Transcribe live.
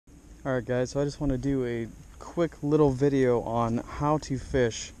Alright guys, so I just want to do a quick little video on how to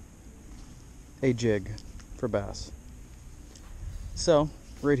fish a jig for bass. So,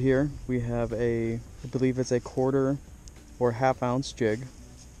 right here we have I believe it's a 1/4 or 1/2 ounce jig.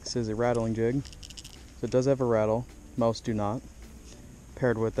 This is a rattling jig, so it does have a rattle, most do not.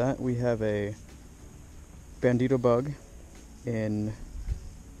 Paired with that we have a Bandito bug in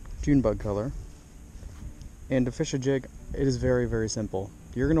June bug color. And to fish a jig, it is very, very simple.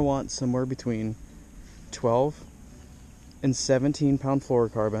 You're going to want somewhere between 12 and 17 pound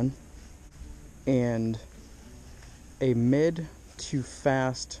fluorocarbon and a mid to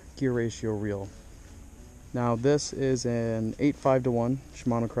fast gear ratio reel. Now this is an 8:5-to-1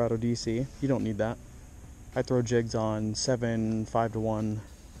 Shimano Curado DC. You don't need that. I throw jigs on 7:5-to-1.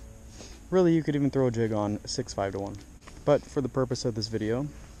 Really, you could even throw a jig on 6:5-to-1. But for the purpose of this video,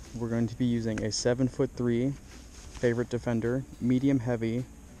 we're going to be using a 7'3" Favorite Defender medium heavy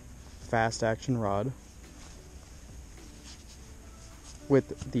fast action rod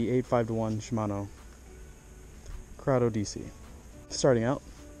with the 8:5-to-1 Shimano Curado DC. Starting out,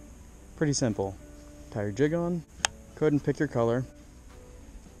 pretty simple. Tie your jig on, go ahead and pick your color.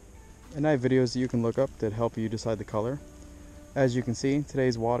 And I have videos that you can look up that help you decide the color. As you can see,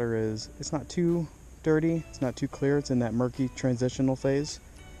 today's water it's not too dirty, it's not too clear, it's in that murky transitional phase.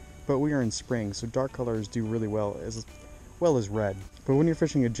 But we are in spring, so dark colors do really well as red. But when you're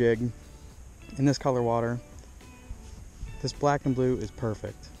fishing a jig in this color water, this black and blue is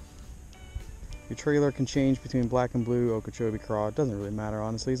perfect. Your trailer can change between black and blue, Okeechobee, craw, it doesn't really matter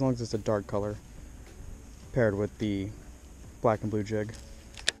honestly, as long as it's a dark color paired with the black and blue jig.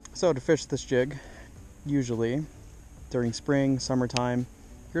 So to fish this jig, usually during spring, summertime,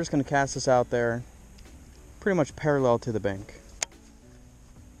 you're just going to cast this out there pretty much parallel to the bank.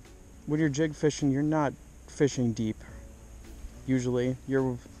 When you're jig fishing, you're not fishing deep. Usually,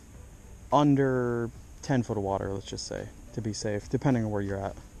 you're under 10 foot of water, let's just say, to be safe, depending on where you're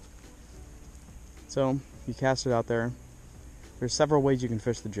at. So, you cast it out there. There's several ways you can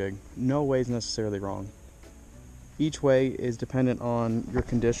fish the jig. No way is necessarily wrong. Each way is dependent on your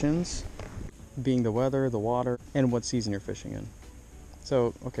conditions, being the weather, the water, and what season you're fishing in.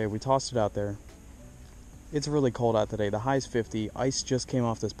 So, okay, we tossed it out there. It's really cold out today. The high's 50. Ice just came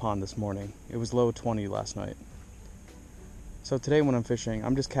off this pond this morning. It was low 20 last night. So today when I'm fishing,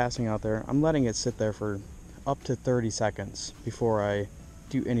 I'm just casting out there. I'm letting it sit there for up to 30 seconds before I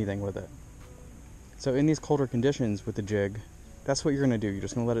do anything with it. So in these colder conditions with the jig, that's what you're going to do. You're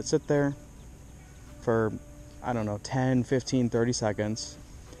just going to let it sit there for, I don't know, 10, 15, 30 seconds.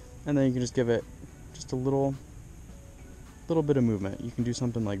 And then you can just give it just a little bit of movement. You can do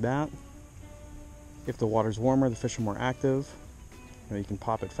something like that. If the water's warmer, the fish are more active. You can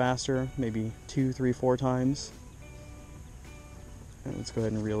pop it faster, maybe 2, 3, 4 times. And let's go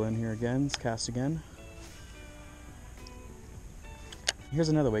ahead and reel in here again. Let's cast again. Here's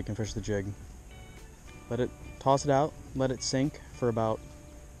another way you can fish the jig. Toss it out, let it sink for about,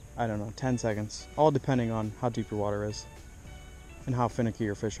 I don't know, 10 seconds. All depending on how deep your water is and how finicky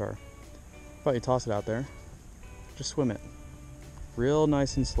your fish are. But you toss it out there, just swim it. Real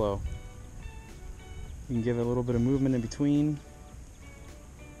nice and slow. You can give it a little bit of movement in between.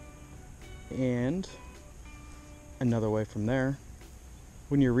 And another way from there,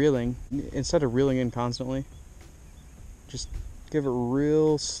 when you're reeling, instead of reeling in constantly, just give it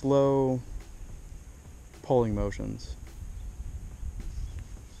real slow pulling motions.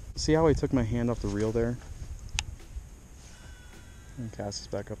 See how I took my hand off the reel there? And cast this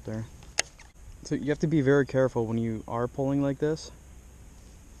back up there. So you have to be very careful when you are pulling like this,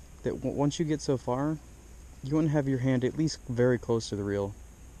 that once you get so far, you want to have your hand at least very close to the reel.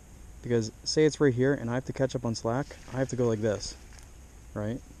 Because say it's right here and I have to catch up on slack, I have to go like this,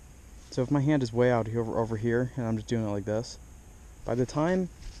 right? So if my hand is way out here over here and I'm just doing it like this, by the time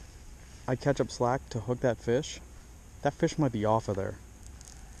I catch up slack to hook that fish might be off of there.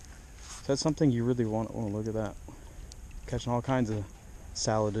 So that's something you really want. Oh, look at that. Catching all kinds of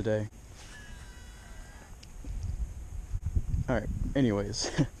salad today. Alright,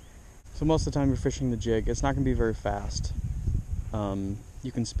 anyways. So most of the time you're fishing the jig, it's not going to be very fast.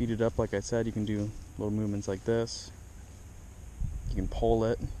 You can speed it up, like I said. You can do little movements like this. You can pull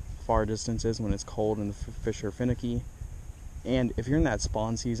it far distances when it's cold and the fish are finicky. And if you're in that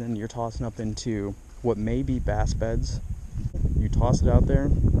spawn season, you're tossing up into what may be bass beds. You toss it out there,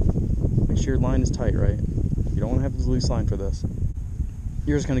 make sure your line is tight, right? You don't want to have this loose line for this.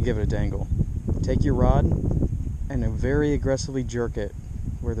 You're just going to give it a dangle. Take your rod and very aggressively jerk it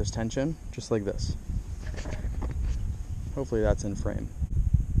where there's tension, just like this. Hopefully that's in frame.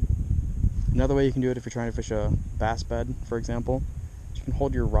 Another way you can do it if you're trying to fish a bass bed, for example, is you can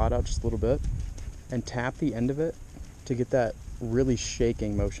hold your rod out just a little bit and tap the end of it to get that really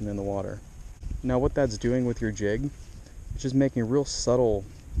shaking motion in the water. Now what that's doing with your jig, it's just making a real subtle,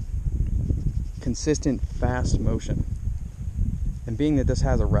 consistent, fast motion. And being that this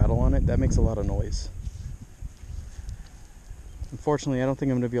has a rattle on it, that makes a lot of noise. Unfortunately, I don't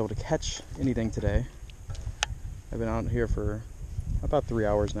think I'm going to be able to catch anything today. I've been out here for about 3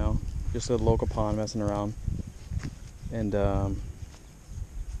 hours now, just at a local pond messing around. And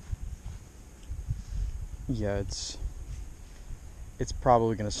yeah, it's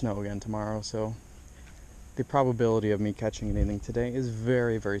probably going to snow again tomorrow, so the probability of me catching anything today is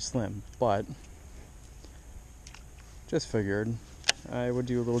very, very slim. But just figured I would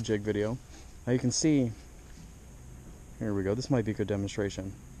do a little jig video. Now you can see, here we go, this might be a good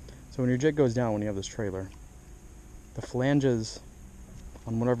demonstration. So when your jig goes down, when you have this trailer, the flanges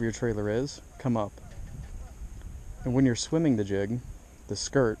on whatever your trailer is come up. And when you're swimming the jig, the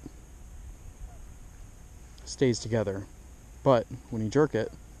skirt stays together. But when you jerk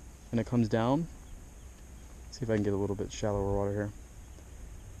it and it comes down, see if I can get a little bit shallower water here.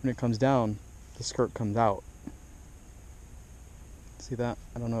 When it comes down, the skirt comes out. See that?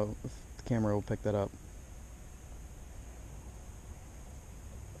 I don't know if the camera will pick that up.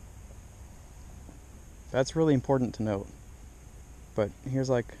 That's really important to note. But here's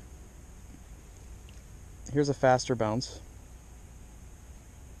a faster bounce.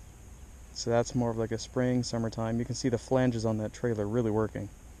 So that's more of like a spring, summertime. You can see the flanges on that trailer really working.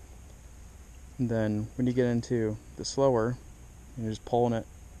 And then when you get into the slower, and you're just pulling it,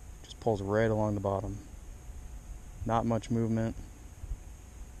 it just pulls right along the bottom. Not much movement.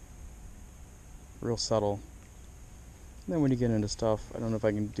 Real subtle. And then when you get into stuff, I don't know if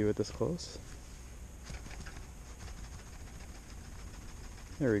I can do it this close.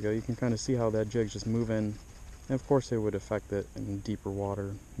 There we go, you can kind of see how that jig's just moving. And of course it would affect it in deeper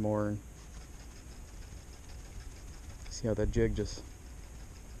water more. See how that jig just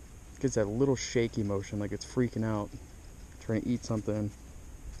gets that little shaky motion, like it's freaking out, trying to eat something,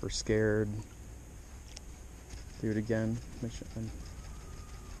 or scared. Do it again. Make sure.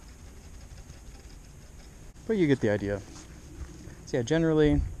 But you get the idea. So yeah,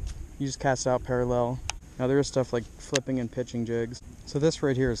 generally you just cast out parallel. Now there is stuff like flipping and pitching jigs. So this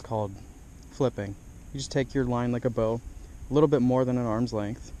right here is called flipping. You just take your line like a bow, a little bit more than an arm's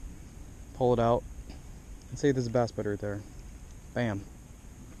length, pull it out, and say there's a bass bite right there. Bam.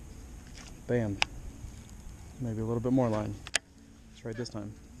 Bam. Maybe a little bit more line. Let's try it this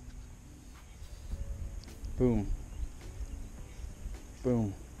time. Boom.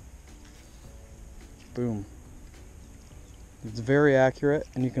 Boom. Boom. It's very accurate,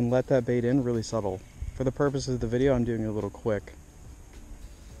 and you can let that bait in really subtle. For the purposes of the video, I'm doing it a little quick.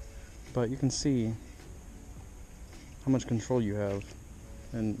 But you can see how much control you have.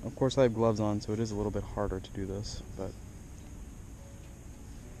 And of course I have gloves on, so it is a little bit harder to do this. But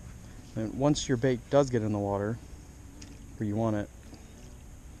and once your bait does get in the water, where you want it,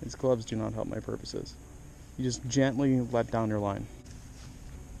 these gloves do not help my purposes. You just gently let down your line.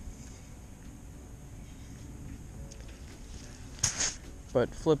 But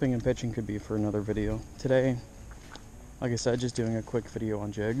flipping and pitching could be for another video. Today, like I said, just doing a quick video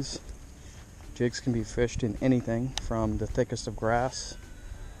on jigs. Jigs can be fished in anything from the thickest of grass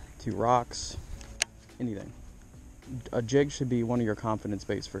to rocks, anything. A jig should be one of your confidence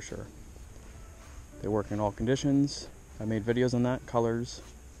baits for sure. They work in all conditions. I made videos on that, colors.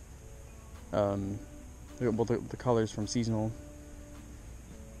 The colors from seasonal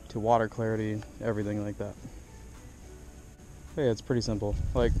to water clarity, everything like that. But yeah, it's pretty simple.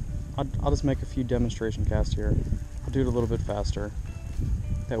 Like, I'll just make a few demonstration casts here. I'll do it a little bit faster.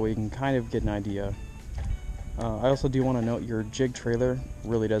 That way you can kind of get an idea. I also do want to note your jig trailer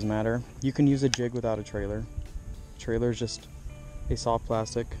really does matter. You can use a jig without a trailer. Trailer is just a soft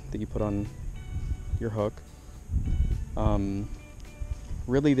plastic that you put on your hook.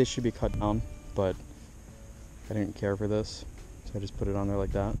 Really this should be cut down, but I didn't care for this, so I just put it on there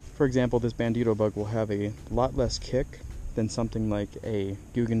like that. For example, this Bandito bug will have a lot less kick than something like a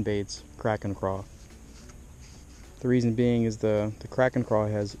Googan bait's Kraken Craw. The reason being is the Kraken Craw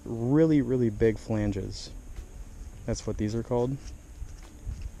has really, really big flanges. That's what these are called.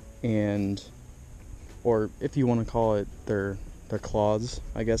 And, or if you want to call it their claws,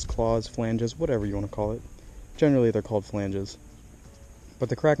 I guess, claws, flanges, whatever you want to call it. Generally they're called flanges. But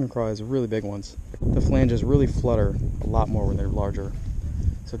the Kraken Craw has really big ones. The flanges really flutter a lot more when they're larger.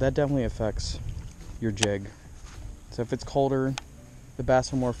 So that definitely affects your jig. So if it's colder, the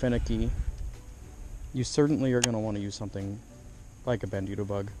bass are more finicky, you certainly are going to want to use something like a Bandito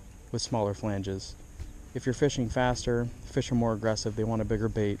bug with smaller flanges. if you're fishing faster, fish are more aggressive, they want a bigger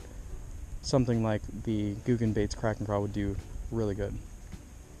bait, something like the Googan baits Kraken Crawl would do really good.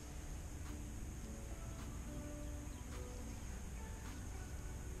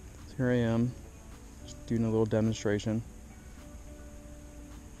 So here I am, just doing a little demonstration.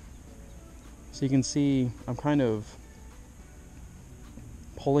 So you can see I'm kind of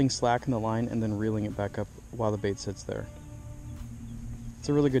pulling slack in the line and then reeling it back up while the bait sits there. It's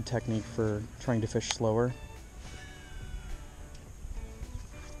a really good technique for trying to fish slower.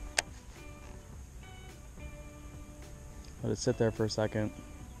 Let it sit there for a second.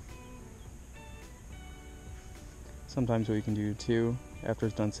 Sometimes what you can do too, after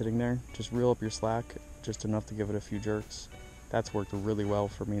it's done sitting there, just reel up your slack just enough to give it a few jerks. That's worked really well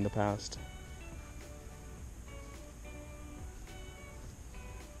for me in the past.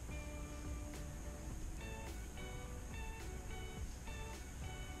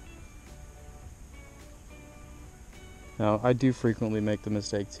 Now, I do frequently make the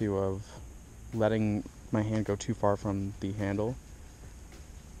mistake too of letting my hand go too far from the handle,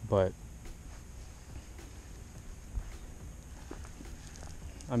 but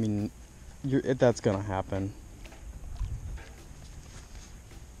I mean, that's gonna happen.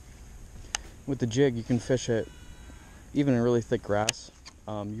 With the jig, you can fish it even in really thick grass.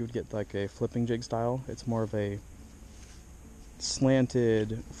 You would get like a flipping jig style. It's more of a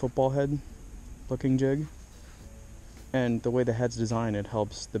slanted football head looking jig. And the way the head's designed, it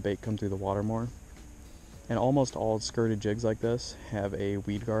helps the bait come through the water more. And almost all skirted jigs like this have a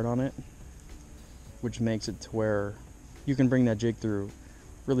weed guard on it, which makes it to where you can bring that jig through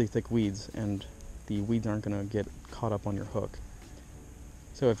really thick weeds and the weeds aren't going to get caught up on your hook.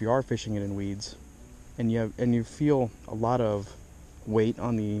 So if you are fishing it in weeds and you feel a lot of weight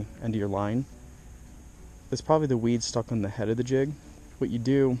on the end of your line, it's probably the weeds stuck on the head of the jig. What you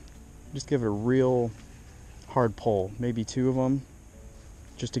do, just give it a real hard pull, maybe 2 of them,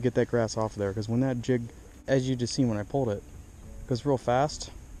 just to get that grass off of there, because when that jig, as you just seen when I pulled it, goes real fast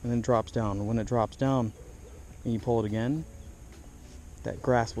and then drops down, and when it drops down and you pull it again, that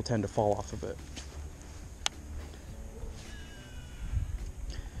grass will tend to fall off of it.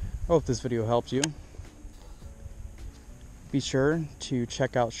 I hope this video helps you. Be sure to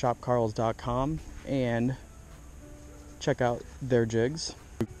check out shopcarls.com and check out their jigs.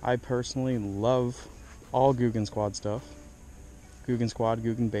 I personally love all Googan Squad stuff. Googan Squad,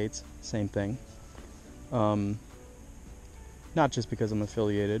 Googan Baits, same thing. Not just because I'm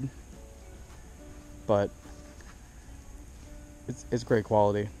affiliated, but it's great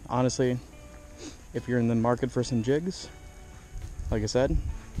quality. Honestly, if you're in the market for some jigs, like I said,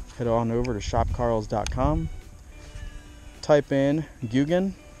 head on over to shopcarls.com, type in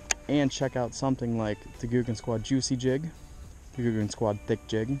Googan, and check out something like the Googan Squad Juicy Jig, the Googan Squad Thick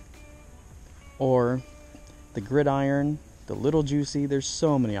Jig, or the Gridiron, the Little Juicy. There's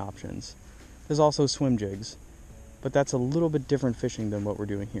so many options. There's also swim jigs, but that's a little bit different fishing than what we're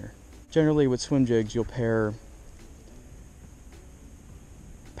doing here. Generally with swim jigs, you'll pair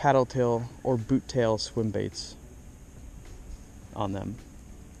paddle tail or boot tail swim baits on them.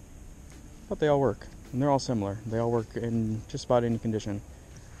 But they all work, and they're all similar. They all work in just about any condition.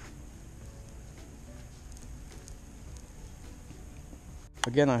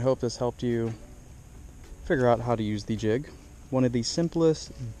 Again, I hope this helped you figure out how to use the jig. One of the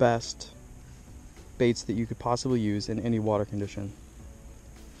simplest, best baits that you could possibly use in any water condition.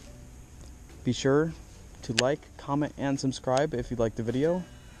 Be sure to like, comment, and subscribe if you liked the video.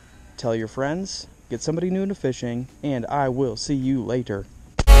 Tell your friends, get somebody new into fishing, and I will see you later.